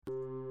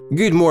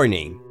Good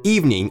morning,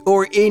 evening,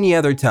 or any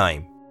other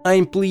time.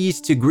 I'm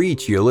pleased to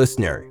greet you,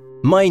 listener.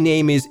 My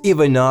name is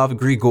Ivanov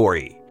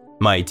Grigory.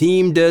 My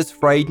team does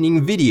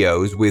frightening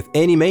videos with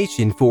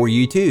animation for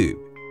YouTube.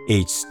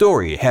 Each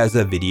story has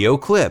a video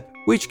clip,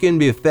 which can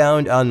be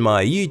found on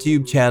my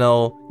YouTube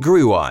channel,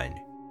 Gruon.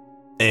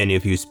 And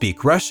if you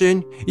speak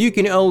Russian, you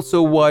can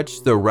also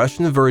watch the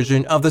Russian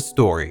version of the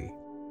story.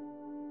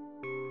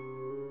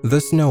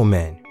 The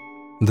Snowman.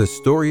 The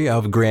story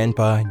of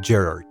Grandpa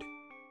Gerard.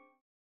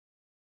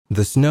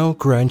 The snow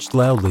crunched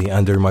loudly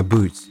under my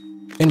boots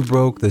and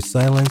broke the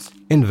silence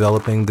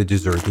enveloping the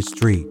deserted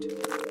street.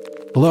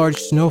 Large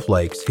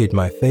snowflakes hit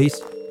my face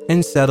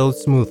and settled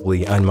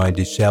smoothly on my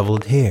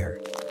disheveled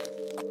hair.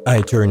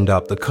 I turned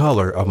up the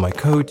collar of my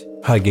coat,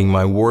 hugging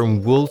my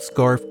warm wool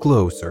scarf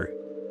closer.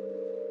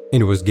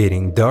 It was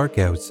getting dark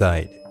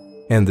outside,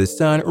 and the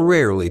sun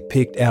rarely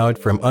peeked out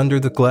from under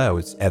the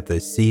clouds at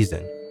this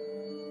season.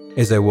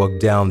 As I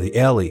walked down the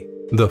alley,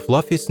 the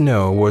fluffy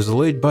snow was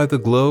lit by the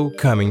glow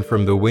coming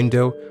from the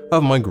window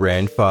of my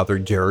grandfather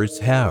Gerard's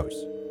house.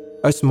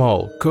 A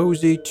small,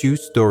 cozy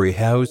two-story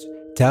house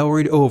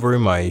towered over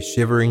my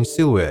shivering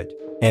silhouette,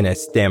 and I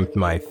stamped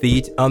my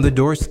feet on the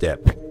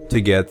doorstep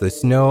to get the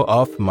snow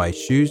off my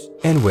shoes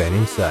and went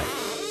inside.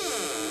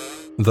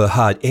 The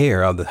hot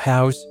air of the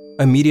house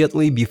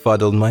immediately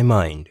befuddled my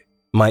mind.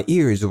 My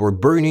ears were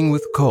burning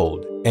with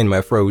cold, and my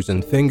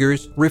frozen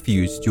fingers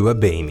refused to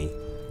obey me.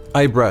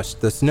 I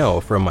brushed the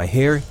snow from my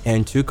hair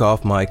and took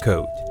off my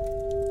coat.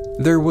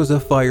 There was a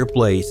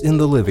fireplace in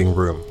the living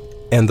room,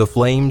 and the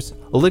flames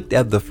licked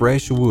at the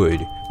fresh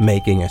wood,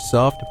 making a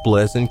soft,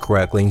 pleasant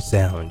crackling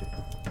sound.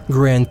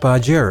 Grandpa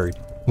Gerard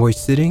was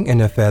sitting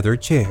in a feather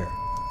chair.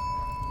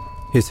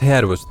 His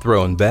head was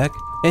thrown back,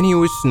 and he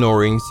was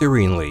snoring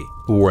serenely,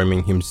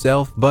 warming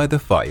himself by the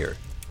fire.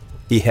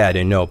 He had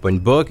an open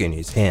book in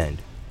his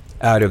hand.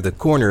 Out of the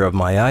corner of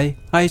my eye,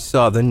 I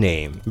saw the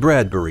name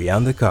Bradbury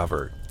on the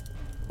cover.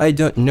 I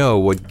don't know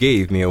what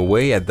gave me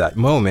away at that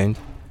moment,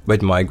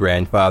 but my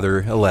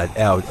grandfather let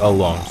out a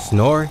long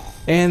snore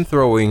and,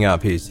 throwing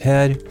up his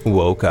head,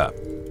 woke up.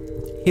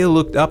 He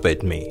looked up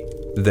at me,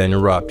 then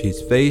rubbed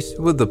his face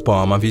with the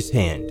palm of his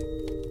hand.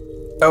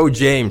 "Oh,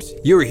 James,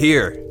 you're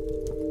here.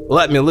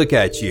 Let me look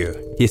at you,"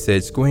 he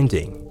said,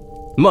 squinting.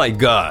 "My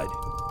God,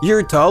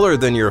 you're taller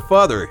than your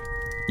father.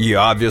 You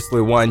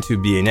obviously want to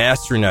be an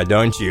astronaut,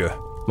 don't you?"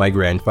 My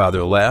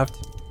grandfather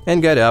laughed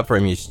and got up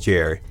from his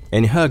chair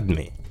and hugged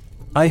me.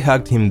 I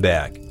hugged him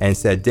back and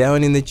sat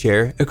down in the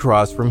chair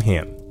across from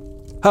him.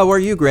 "How are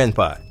you,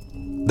 Grandpa?"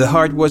 The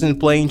heart wasn't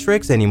playing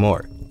tricks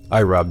anymore.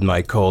 I rubbed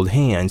my cold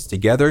hands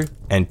together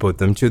and put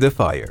them to the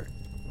fire.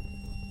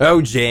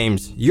 "Oh,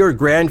 James, your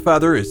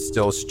grandfather is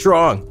still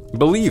strong,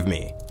 believe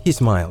me," he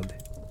smiled.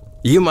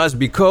 "You must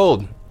be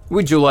cold.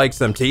 Would you like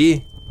some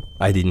tea?"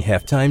 I didn't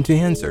have time to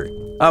answer.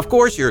 "Of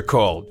course you're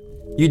cold.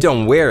 You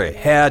don't wear a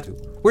hat.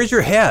 Where's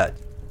your hat?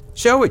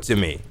 Show it to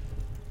me."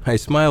 I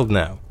smiled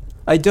now.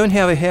 "I don't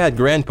have a hat,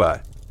 Grandpa.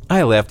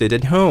 I left it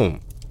at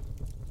home."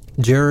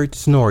 Gerard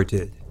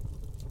snorted.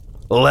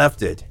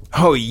 "Left it?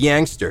 Oh,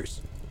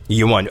 youngsters.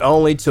 You want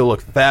only to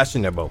look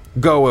fashionable,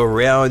 go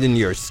around in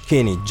your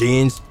skinny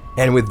jeans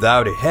and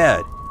without a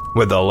hat,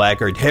 with a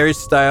lacquered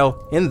hairstyle,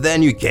 and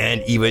then you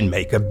can't even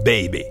make a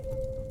baby."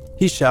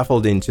 He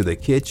shuffled into the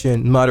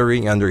kitchen,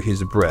 muttering under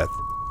his breath,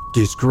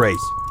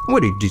 "Disgrace.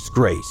 What a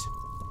disgrace."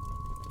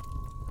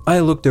 I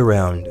looked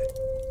around.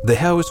 The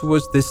house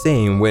was the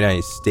same when I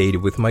stayed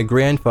with my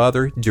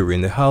grandfather during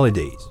the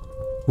holidays.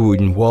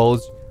 Wooden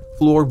walls,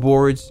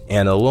 floorboards,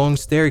 and a long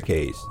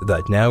staircase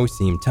that now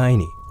seemed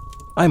tiny.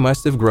 I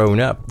must have grown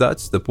up,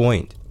 that's the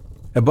point.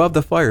 Above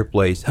the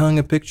fireplace hung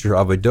a picture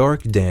of a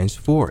dark, dense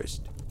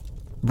forest.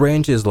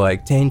 Branches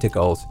like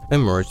tentacles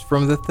emerged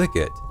from the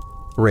thicket,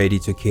 ready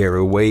to carry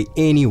away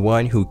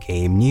anyone who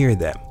came near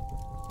them.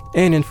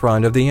 And in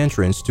front of the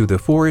entrance to the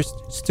forest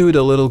stood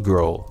a little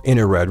girl in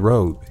a red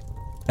robe.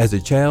 As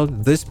a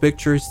child, this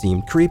picture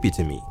seemed creepy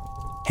to me,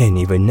 and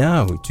even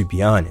now, to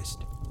be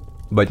honest.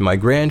 But my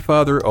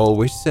grandfather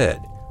always said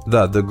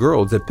that the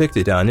girl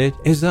depicted on it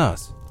is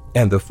us,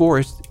 and the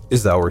forest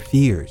is our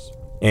fears.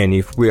 And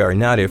if we are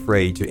not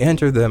afraid to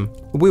enter them,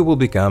 we will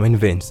become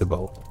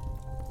invincible.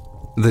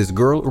 This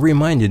girl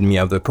reminded me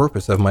of the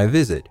purpose of my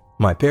visit.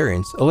 My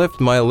parents left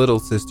my little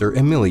sister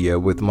Amelia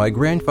with my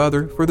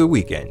grandfather for the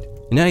weekend,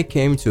 and I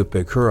came to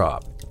pick her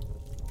up.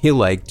 He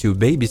liked to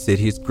babysit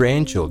his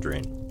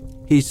grandchildren.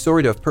 He's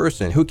sort of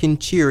person who can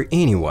cheer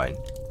anyone,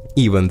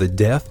 even the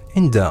deaf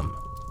and dumb.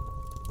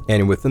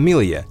 And with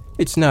Amelia,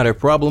 it's not a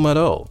problem at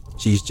all.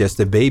 She's just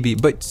a baby,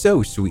 but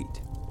so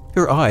sweet.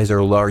 Her eyes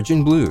are large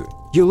and blue.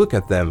 You look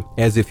at them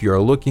as if you're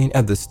looking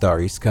at the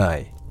starry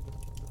sky.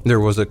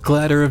 There was a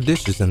clatter of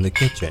dishes in the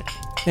kitchen,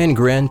 and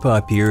Grandpa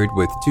appeared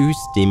with 2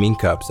 steaming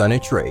cups on a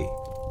tray.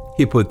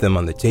 He put them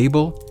on the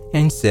table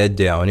and sat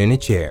down in a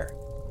chair.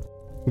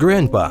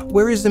 "Grandpa,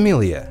 where is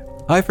Amelia?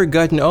 I've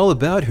forgotten all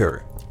about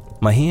her."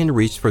 My hand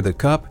reached for the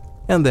cup,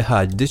 and the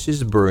hot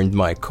dishes burned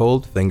my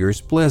cold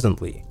fingers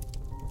pleasantly.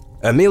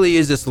 "Amelia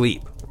is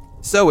asleep.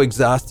 So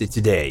exhausted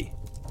today.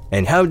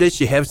 And how does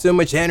she have so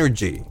much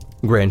energy?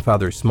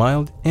 Grandfather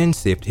smiled and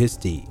sipped his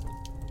tea.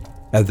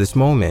 At this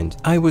moment,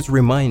 I was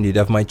reminded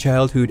of my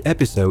childhood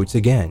episodes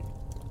again.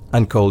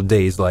 On cold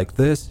days like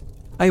this,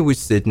 I would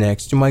sit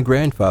next to my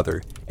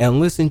grandfather and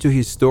listen to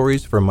his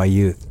stories from my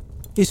youth.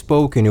 He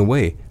spoke in a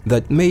way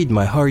that made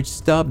my heart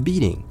stop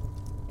beating.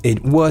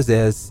 It was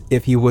as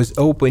if he was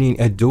opening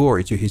a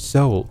door to his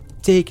soul,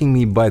 taking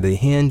me by the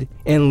hand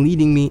and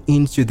leading me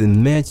into the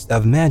midst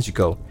of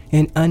magical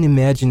and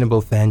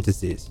unimaginable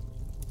fantasies.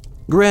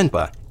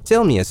 "Grandpa,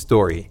 tell me a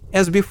story,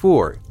 as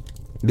before.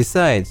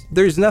 Besides,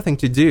 there's nothing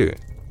to do."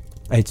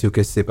 I took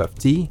a sip of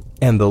tea,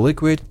 and the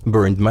liquid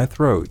burned my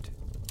throat.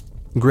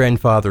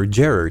 Grandfather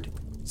Gerard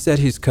set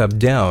his cup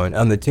down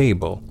on the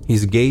table,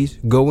 his gaze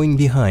going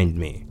behind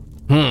me.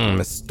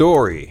 A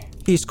story."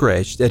 He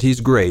scratched at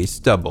his gray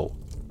stubble.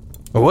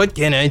 "What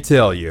can I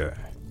tell you?"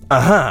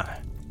 "Aha!"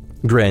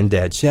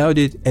 Granddad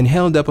shouted and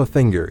held up a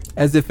finger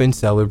as if in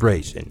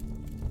celebration.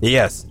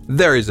 "Yes,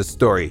 there is a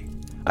story.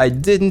 I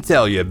didn't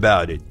tell you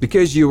about it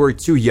because you were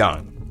too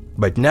young.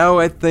 But now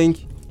I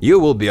think you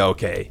will be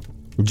okay.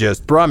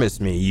 Just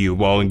promise me you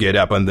won't get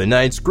up on the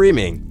night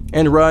screaming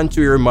and run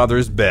to your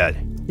mother's bed."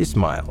 He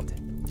smiled.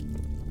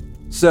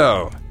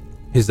 "So,"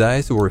 his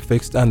eyes were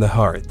fixed on the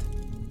hearth.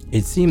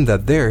 It seemed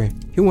that there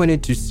he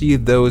wanted to see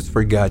those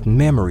forgotten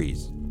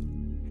memories.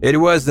 "It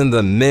was in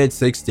the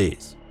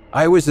mid-60s.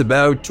 I was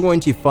about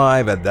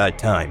 25 at that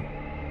time.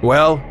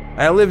 Well,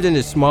 I lived in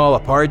a small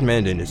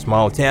apartment in a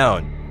small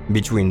town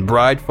between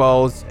Bright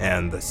Falls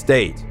and the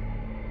state."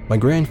 My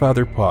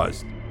grandfather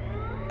paused.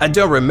 "I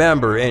don't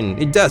remember, and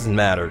it doesn't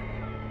matter.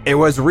 It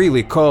was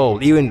really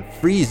cold, even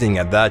freezing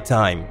at that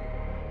time.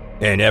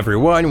 And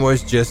everyone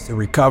was just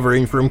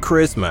recovering from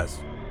Christmas.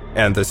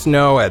 And the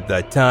snow at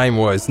that time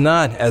was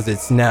not as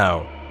it's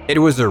now. It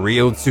was a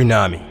real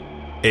tsunami.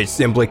 It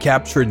simply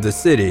captured the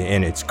city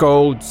in its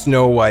cold,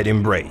 snow-white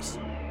embrace."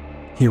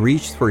 He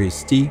reached for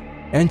his tea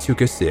and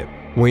took a sip,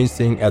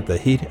 wincing at the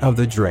heat of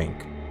the drink.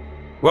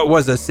 "What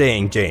was I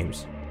saying,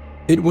 James?"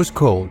 "It was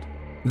cold."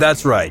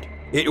 "That's right,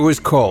 it was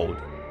cold.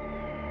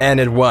 And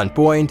at one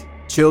point,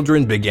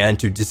 children began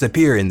to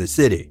disappear in the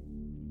city."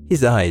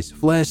 His eyes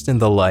flashed in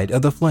the light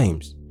of the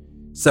flames.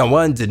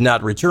 "Someone did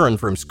not return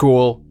from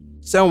school.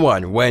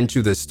 Someone went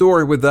to the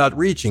store without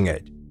reaching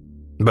it.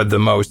 But the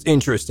most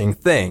interesting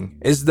thing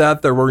is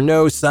that there were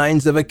no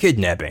signs of a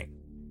kidnapping.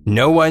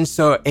 No one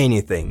saw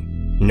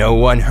anything. No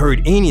one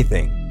heard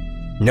anything.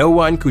 No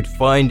one could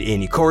find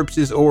any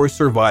corpses or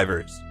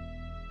survivors."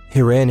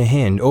 He ran a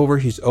hand over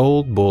his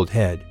old bald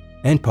head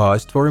and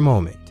paused for a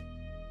moment.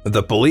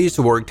 "The police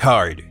worked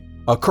hard.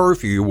 A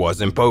curfew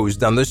was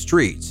imposed on the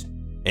streets.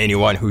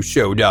 Anyone who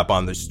showed up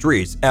on the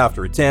streets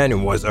after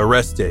 10 was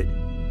arrested.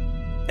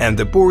 And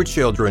the poor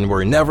children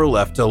were never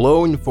left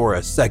alone for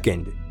a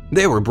second.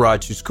 They were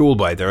brought to school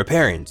by their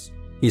parents."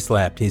 He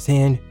slapped his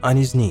hand on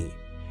his knee.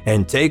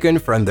 "And taken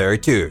from there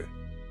too.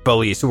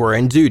 Police were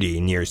on duty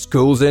near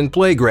schools and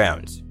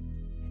playgrounds.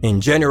 In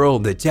general,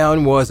 the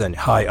town was on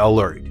high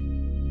alert."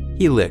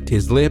 He licked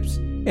his lips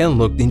and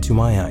looked into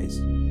my eyes.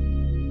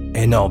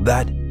 "And all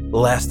that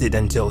lasted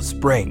until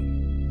spring."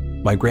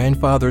 My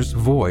grandfather's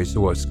voice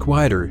was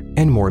quieter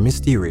and more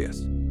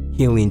mysterious.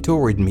 He leaned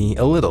toward me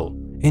a little,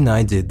 and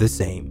I did the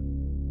same.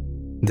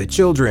 "The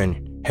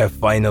children have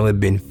finally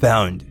been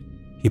found."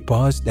 He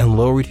paused and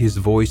lowered his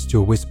voice to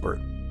a whisper.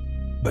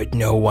 "But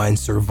no one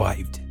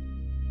survived."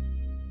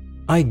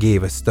 I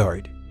gave a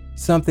start.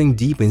 Something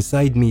deep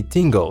inside me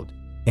tingled,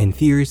 and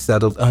fear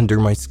settled under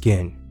my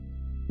skin.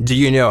 "Do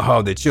you know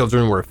how the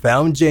children were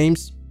found,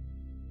 James?"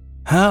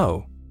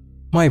 "How?"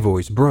 My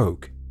voice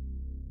broke.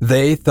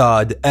 "They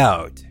thawed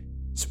out.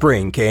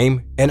 Spring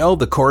came, and all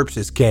the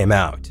corpses came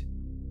out.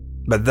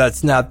 But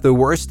that's not the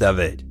worst of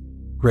it."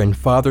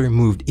 Grandfather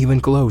moved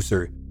even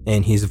closer,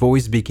 and his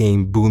voice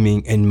became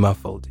booming and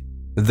muffled.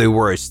 "The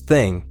worst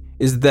thing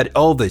is that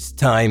all this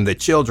time the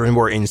children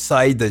were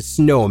inside the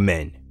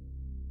snowman."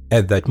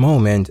 At that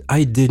moment,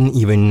 I didn't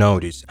even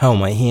notice how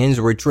my hands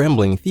were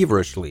trembling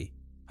feverishly.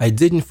 I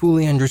didn't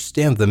fully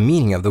understand the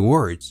meaning of the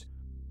words,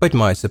 but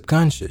my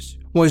subconscious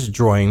was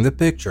drawing the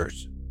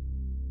pictures.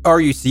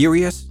 "Are you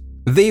serious?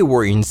 They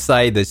were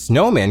inside the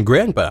snowman,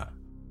 Grandpa."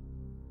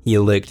 He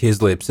licked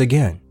his lips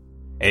again.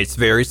 "It's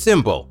very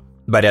simple,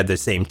 but at the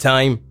same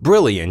time,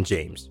 brilliant,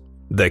 James.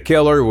 The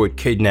killer would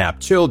kidnap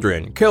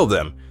children, kill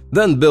them,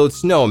 then build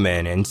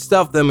snowmen and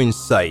stuff them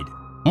inside.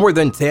 More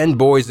than 10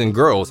 boys and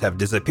girls have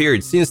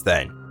disappeared since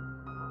then.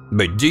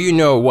 But do you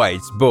know why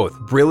it's both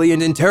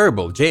brilliant and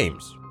terrible,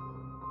 James?"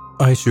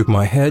 I shook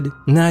my head,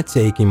 not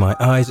taking my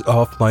eyes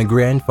off my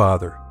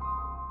grandfather.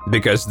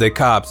 "Because the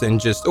cops and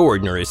just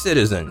ordinary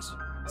citizens.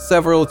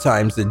 Several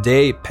times a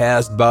day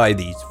passed by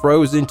these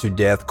frozen to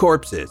death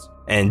corpses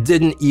and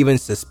didn't even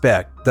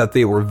suspect that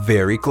they were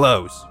very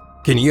close.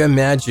 Can you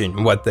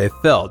imagine what they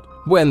felt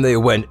when they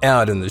went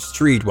out on the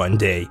street one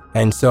day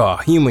and saw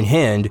a human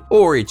hand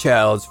or a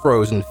child's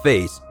frozen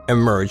face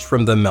emerge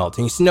from the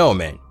melting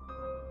snowman?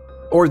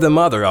 Or the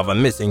mother of a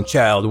missing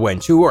child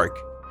went to work,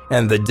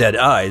 and the dead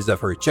eyes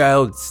of her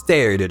child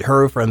stared at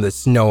her from the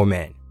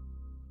snowman."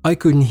 I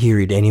couldn't hear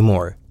it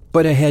anymore.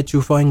 but I had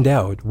to find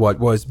out what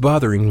was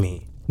bothering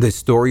me. The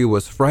story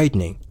was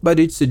frightening, but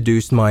it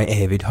seduced my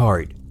avid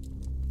heart.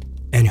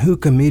 And who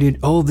committed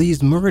all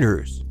these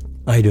murders?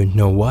 I don't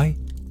know why,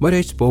 but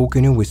I spoke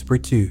in a whisper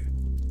too.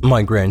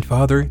 My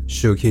grandfather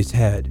shook his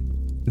head.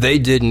 They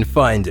didn't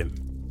find him.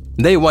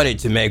 They wanted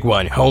to make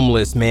one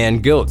homeless man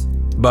guilty,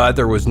 but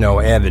there was no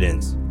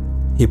evidence.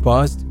 He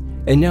paused,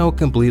 and now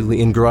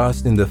completely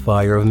engrossed in the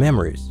fire of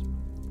memories,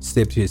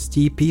 sipped his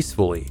tea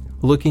peacefully,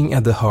 looking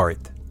at the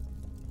hearth.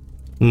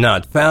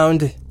 Not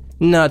found,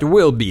 not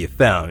will be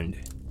found,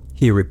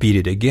 he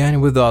repeated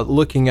again without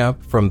looking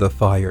up from the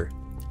fire.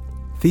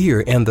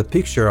 Fear and the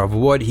picture of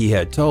what he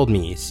had told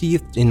me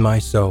seethed in my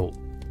soul.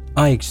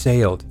 I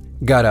exhaled,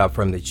 got up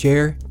from the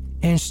chair,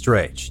 and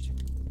stretched.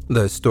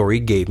 The story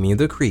gave me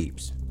the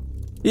creeps.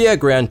 Yeah,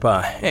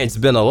 Grandpa, it's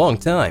been a long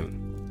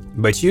time,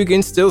 but you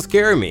can still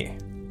scare me.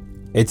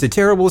 It's a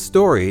terrible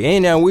story,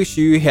 and I wish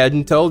you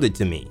hadn't told it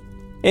to me.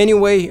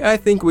 Anyway, I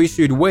think we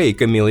should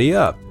wake Amelia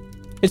up.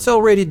 It's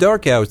already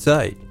dark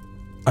outside.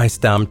 I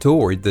stomped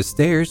toward the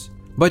stairs,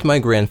 but my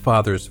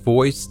grandfather's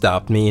voice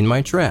stopped me in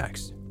my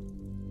tracks.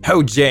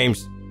 Oh,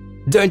 James,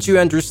 don't you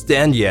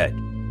understand yet?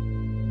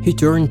 He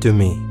turned to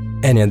me,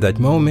 and at that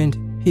moment,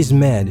 his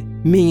mad,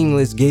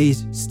 meaningless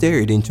gaze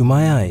stared into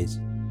my eyes.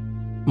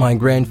 My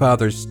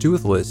grandfather's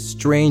toothless,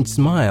 strange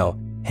smile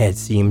had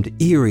seemed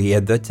eerie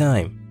at the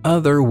time,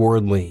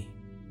 otherworldly.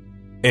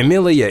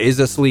 Amelia is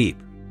asleep.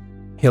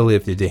 He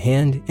lifted a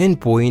hand and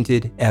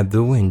pointed at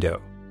the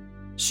window.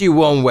 She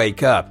won't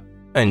wake up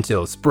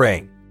until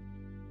spring.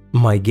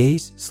 My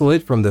gaze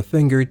slid from the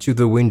finger to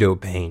the window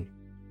pane,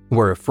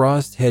 where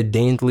frost had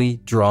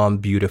daintily drawn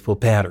beautiful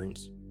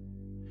patterns.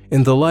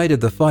 In the light of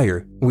the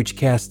fire, which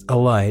cast a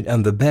light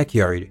on the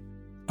backyard,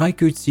 I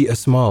could see a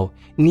small,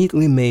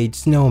 neatly made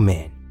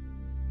snowman,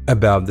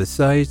 about the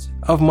size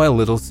of my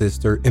little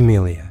sister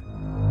Amelia.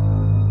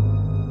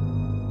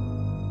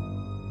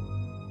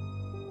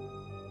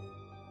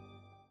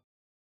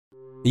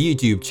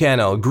 YouTube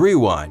channel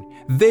grew on.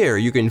 There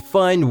you can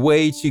find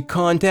ways to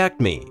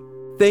contact me.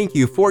 Thank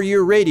you for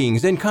your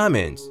ratings and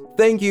comments.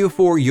 Thank you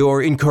for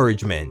your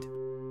encouragement.